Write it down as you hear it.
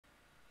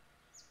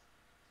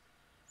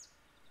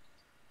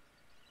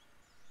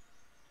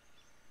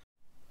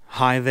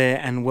Hi there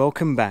and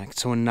welcome back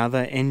to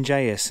another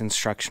NJS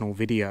instructional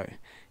video.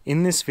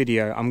 In this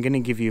video I'm going to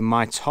give you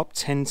my top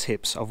 10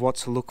 tips of what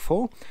to look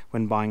for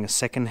when buying a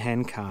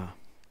second-hand car.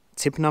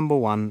 Tip number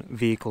 1,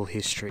 vehicle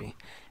history.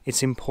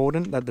 It's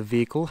important that the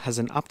vehicle has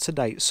an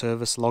up-to-date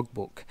service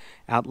logbook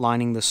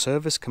outlining the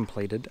service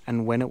completed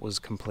and when it was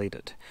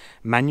completed.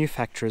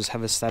 Manufacturers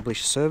have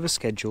established service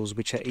schedules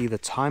which are either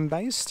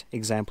time-based,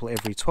 example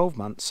every 12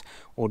 months,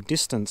 or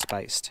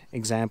distance-based,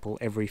 example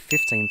every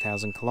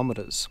 15,000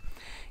 kilometers.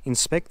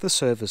 Inspect the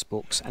service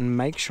books and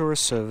make sure a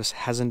service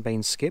hasn't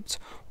been skipped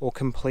or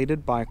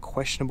completed by a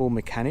questionable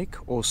mechanic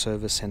or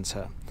service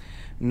centre.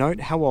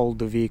 Note how old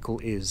the vehicle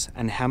is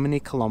and how many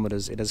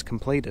kilometers it has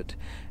completed,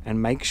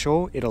 and make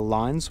sure it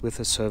aligns with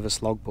the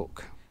service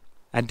logbook.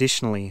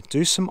 Additionally,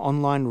 do some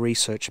online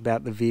research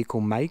about the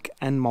vehicle make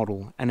and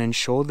model and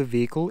ensure the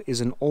vehicle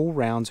is an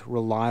all-round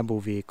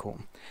reliable vehicle.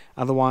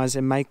 Otherwise,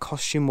 it may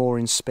cost you more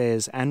in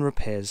spares and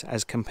repairs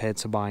as compared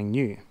to buying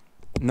new.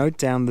 Note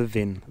down the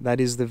VIN, that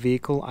is the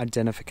vehicle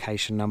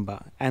identification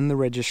number, and the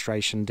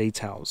registration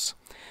details.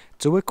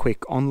 Do a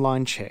quick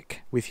online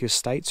check with your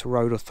state's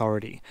road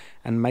authority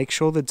and make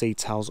sure the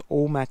details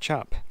all match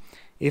up.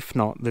 If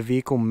not, the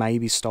vehicle may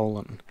be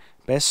stolen.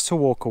 Best to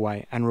walk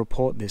away and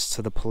report this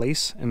to the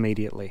police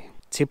immediately.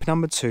 Tip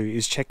number 2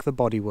 is check the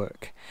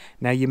bodywork.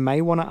 Now you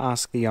may want to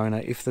ask the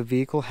owner if the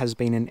vehicle has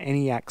been in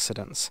any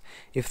accidents.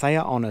 If they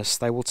are honest,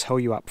 they will tell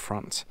you up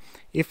front.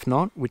 If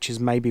not, which is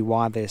maybe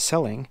why they're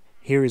selling,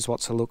 here is what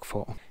to look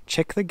for.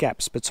 Check the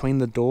gaps between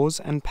the doors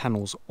and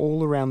panels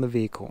all around the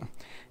vehicle.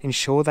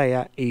 Ensure they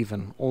are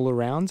even all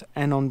around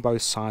and on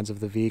both sides of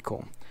the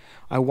vehicle.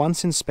 I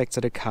once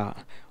inspected a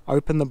car,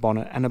 opened the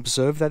bonnet and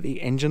observed that the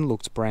engine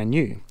looked brand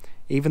new,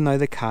 even though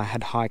the car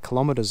had high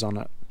kilometers on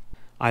it.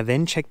 I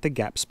then checked the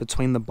gaps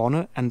between the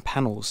bonnet and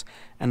panels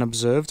and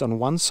observed on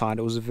one side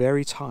it was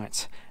very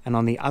tight and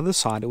on the other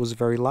side it was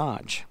very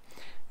large.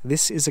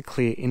 This is a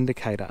clear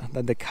indicator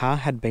that the car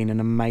had been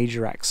in a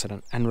major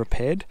accident and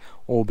repaired,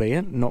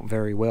 albeit not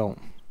very well.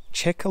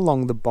 Check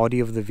along the body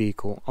of the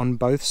vehicle on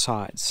both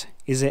sides.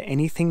 Is there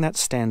anything that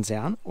stands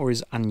out or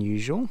is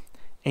unusual?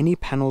 Any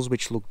panels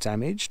which look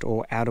damaged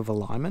or out of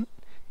alignment?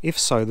 If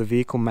so, the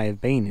vehicle may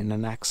have been in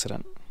an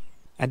accident.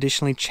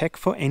 Additionally, check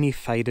for any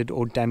faded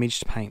or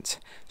damaged paint,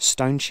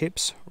 stone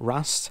chips,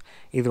 rust,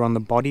 either on the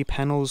body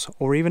panels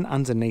or even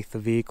underneath the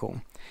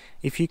vehicle.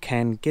 If you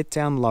can, get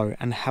down low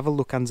and have a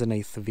look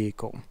underneath the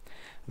vehicle.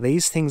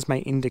 These things may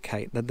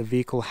indicate that the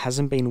vehicle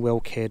hasn't been well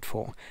cared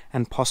for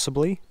and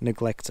possibly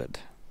neglected.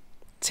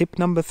 Tip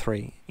number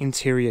 3,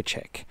 interior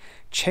check.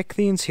 Check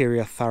the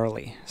interior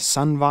thoroughly.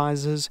 Sun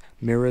visors,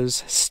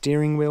 mirrors,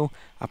 steering wheel,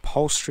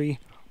 upholstery,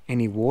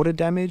 any water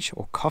damage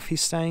or coffee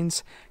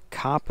stains,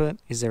 carpet,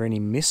 is there any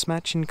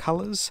mismatch in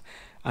colours,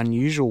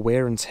 unusual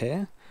wear and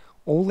tear?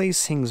 All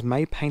these things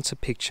may paint a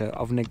picture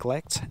of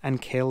neglect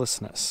and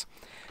carelessness.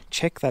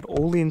 Check that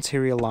all the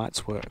interior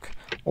lights work,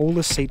 all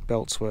the seat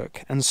belts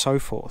work, and so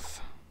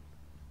forth.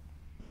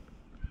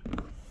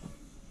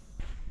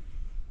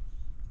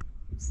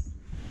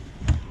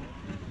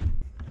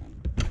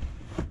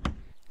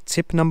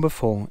 Tip number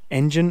 4,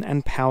 engine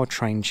and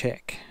powertrain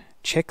check.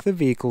 Check the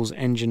vehicle's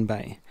engine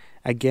bay.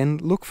 Again,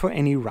 look for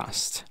any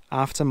rust,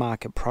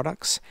 aftermarket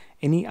products,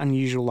 any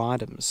unusual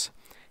items.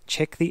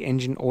 Check the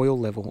engine oil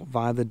level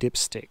via the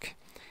dipstick.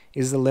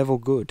 Is the level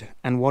good,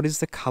 and what is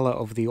the colour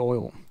of the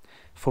oil?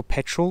 For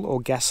petrol or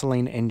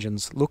gasoline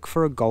engines, look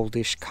for a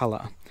goldish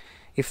colour.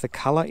 If the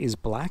colour is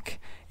black,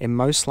 it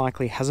most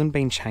likely hasn't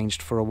been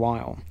changed for a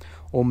while,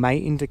 or may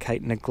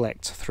indicate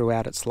neglect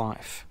throughout its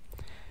life.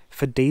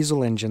 For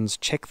diesel engines,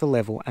 check the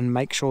level and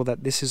make sure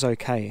that this is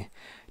okay.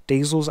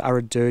 Diesels are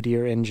a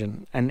dirtier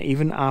engine, and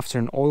even after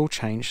an oil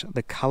change,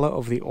 the colour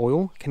of the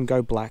oil can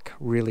go black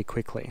really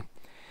quickly.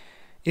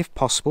 If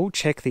possible,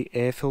 check the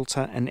air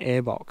filter and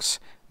airbox.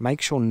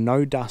 Make sure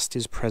no dust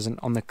is present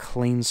on the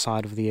clean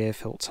side of the air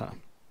filter.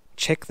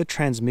 Check the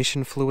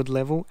transmission fluid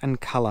level and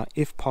colour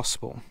if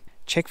possible.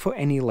 Check for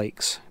any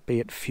leaks, be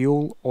it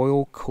fuel,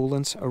 oil,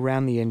 coolant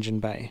around the engine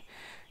bay.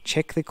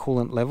 Check the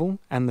coolant level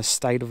and the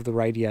state of the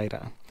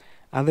radiator.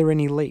 Are there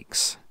any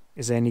leaks?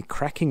 Is there any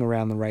cracking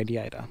around the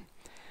radiator?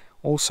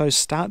 Also,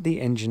 start the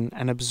engine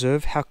and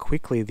observe how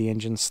quickly the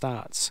engine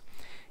starts.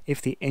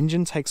 If the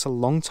engine takes a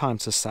long time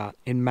to start,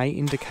 it may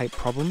indicate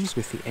problems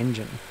with the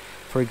engine,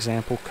 for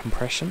example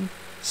compression,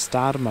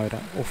 starter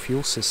motor or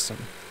fuel system.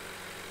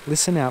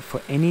 Listen out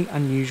for any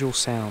unusual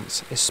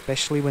sounds,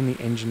 especially when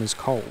the engine is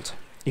cold.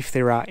 If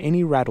there are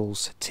any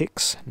rattles,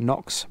 ticks,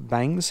 knocks,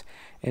 bangs,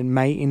 it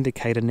may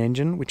indicate an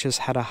engine which has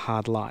had a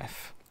hard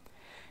life.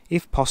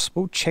 If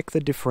possible, check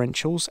the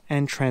differentials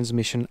and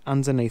transmission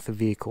underneath the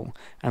vehicle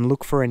and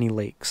look for any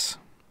leaks.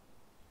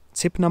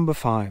 Tip number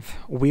 5,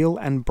 wheel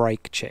and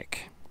brake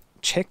check.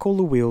 Check all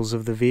the wheels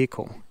of the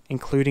vehicle,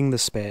 including the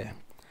spare.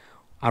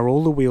 Are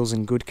all the wheels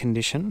in good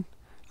condition?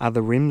 Are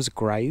the rims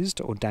grazed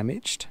or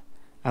damaged?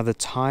 Are the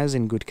tyres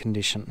in good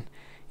condition?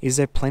 Is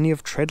there plenty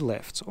of tread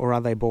left or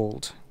are they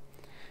bald?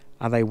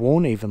 Are they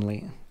worn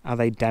evenly? Are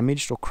they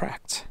damaged or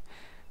cracked?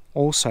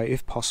 Also,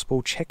 if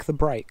possible, check the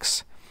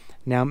brakes.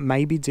 Now, it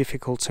may be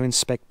difficult to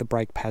inspect the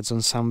brake pads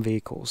on some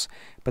vehicles,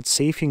 but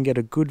see if you can get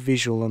a good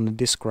visual on the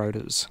disc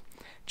rotors.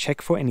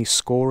 Check for any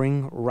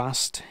scoring,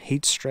 rust,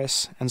 heat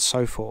stress, and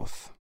so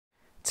forth.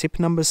 Tip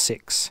number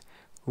 6.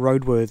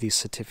 Roadworthy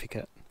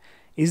Certificate.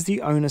 Is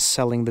the owner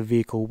selling the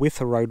vehicle with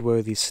a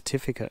roadworthy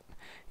certificate?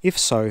 If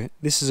so,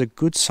 this is a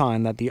good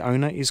sign that the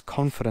owner is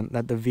confident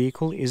that the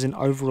vehicle is in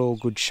overall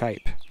good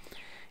shape.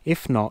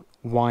 If not,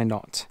 why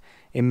not?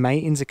 It may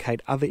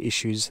indicate other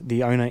issues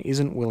the owner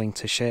isn't willing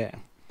to share.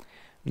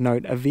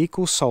 Note, a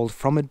vehicle sold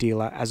from a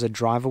dealer as a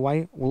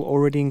drive-away will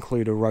already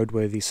include a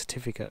roadworthy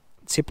certificate.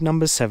 Tip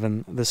number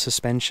 7, the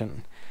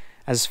suspension.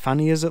 As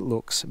funny as it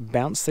looks,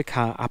 bounce the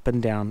car up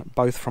and down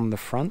both from the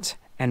front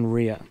and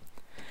rear.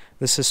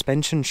 The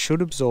suspension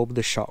should absorb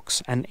the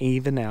shocks and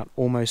even out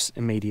almost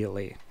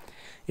immediately.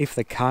 If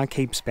the car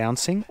keeps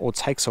bouncing or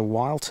takes a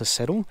while to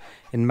settle,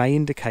 it may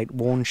indicate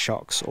worn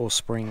shocks or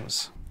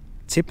springs.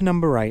 Tip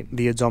number 8,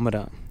 the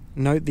odometer.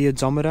 Note the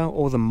odometer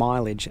or the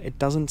mileage, it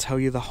doesn't tell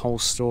you the whole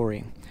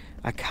story.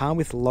 A car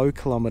with low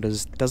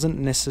kilometers doesn't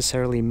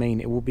necessarily mean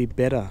it will be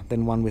better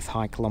than one with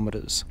high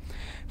kilometers.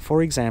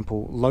 For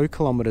example, low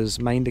kilometers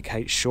may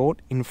indicate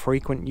short,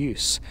 infrequent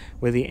use,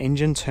 where the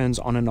engine turns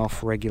on and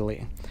off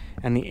regularly,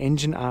 and the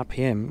engine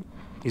RPM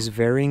is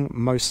varying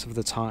most of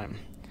the time.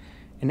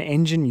 An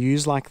engine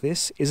used like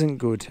this isn't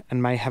good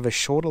and may have a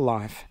shorter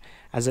life,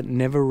 as it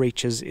never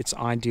reaches its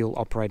ideal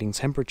operating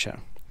temperature.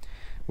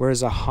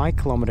 Whereas a high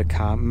kilometer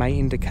car may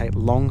indicate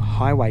long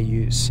highway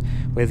use,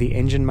 where the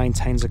engine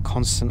maintains a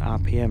constant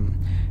RPM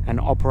and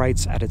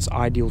operates at its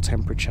ideal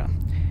temperature.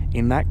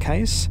 In that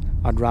case,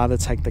 I'd rather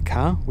take the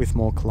car with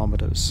more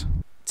kilometers.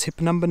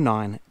 Tip number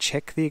 9,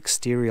 check the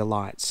exterior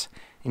lights.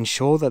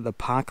 Ensure that the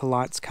parker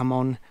lights come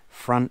on,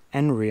 front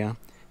and rear.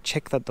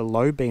 Check that the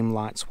low beam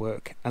lights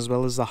work, as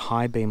well as the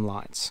high beam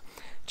lights.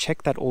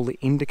 Check that all the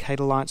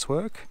indicator lights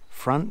work,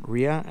 front,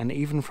 rear, and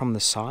even from the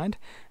side,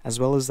 as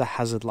well as the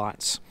hazard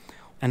lights.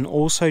 And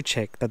also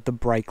check that the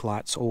brake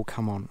lights all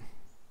come on.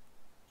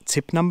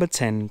 Tip number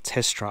 10,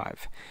 test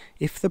drive.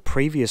 If the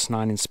previous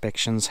 9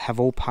 inspections have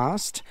all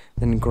passed,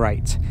 then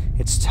great,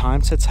 it's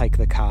time to take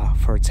the car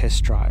for a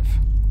test drive.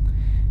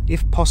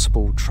 If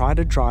possible, try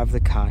to drive the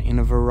car in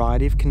a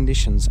variety of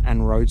conditions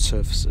and road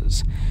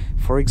surfaces.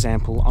 For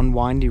example, on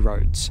windy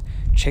roads,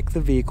 check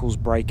the vehicle's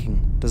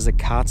braking. Does the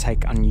car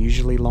take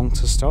unusually long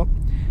to stop?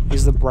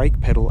 Is the brake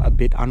pedal a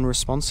bit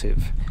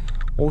unresponsive?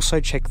 Also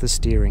check the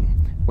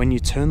steering. When you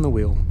turn the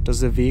wheel, does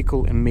the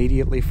vehicle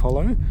immediately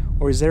follow,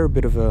 or is there a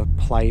bit of a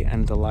play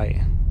and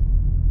delay?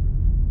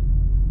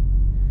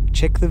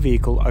 Check the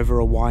vehicle over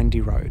a windy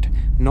road,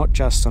 not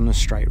just on a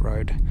straight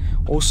road.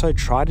 Also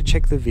try to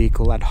check the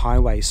vehicle at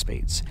highway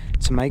speeds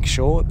to make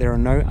sure there are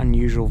no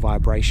unusual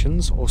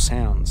vibrations or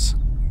sounds.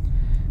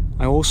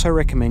 I also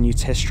recommend you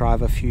test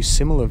drive a few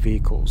similar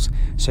vehicles,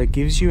 so it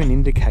gives you an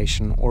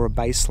indication or a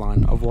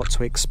baseline of what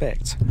to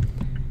expect.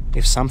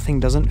 If something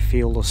doesn't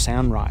feel or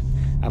sound right,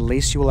 at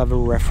least you will have a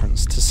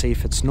reference to see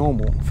if it's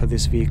normal for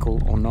this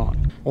vehicle or not.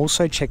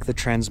 Also check the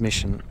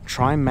transmission.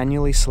 Try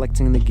manually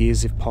selecting the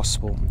gears if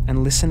possible,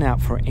 and listen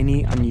out for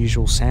any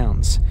unusual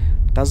sounds.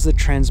 Does the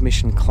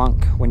transmission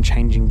clunk when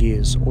changing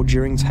gears or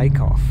during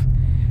takeoff?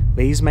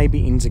 These may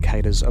be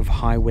indicators of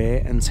high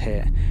wear and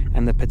tear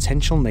and the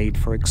potential need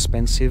for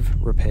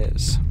expensive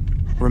repairs.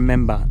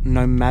 Remember,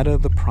 no matter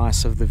the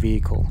price of the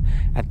vehicle,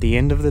 at the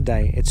end of the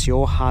day, it's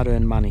your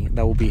hard-earned money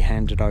that will be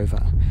handed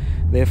over.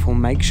 Therefore,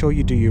 make sure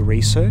you do your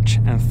research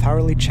and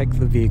thoroughly check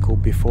the vehicle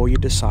before you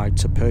decide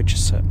to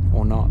purchase it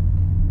or not.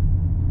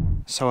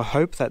 So I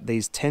hope that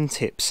these 10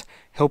 tips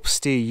help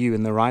steer you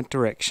in the right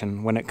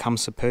direction when it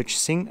comes to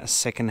purchasing a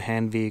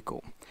second-hand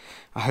vehicle.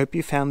 I hope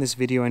you found this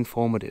video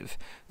informative.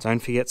 Don't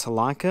forget to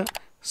like it,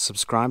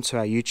 subscribe to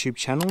our YouTube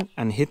channel,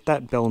 and hit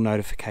that bell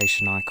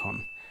notification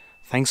icon.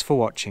 Thanks for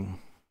watching.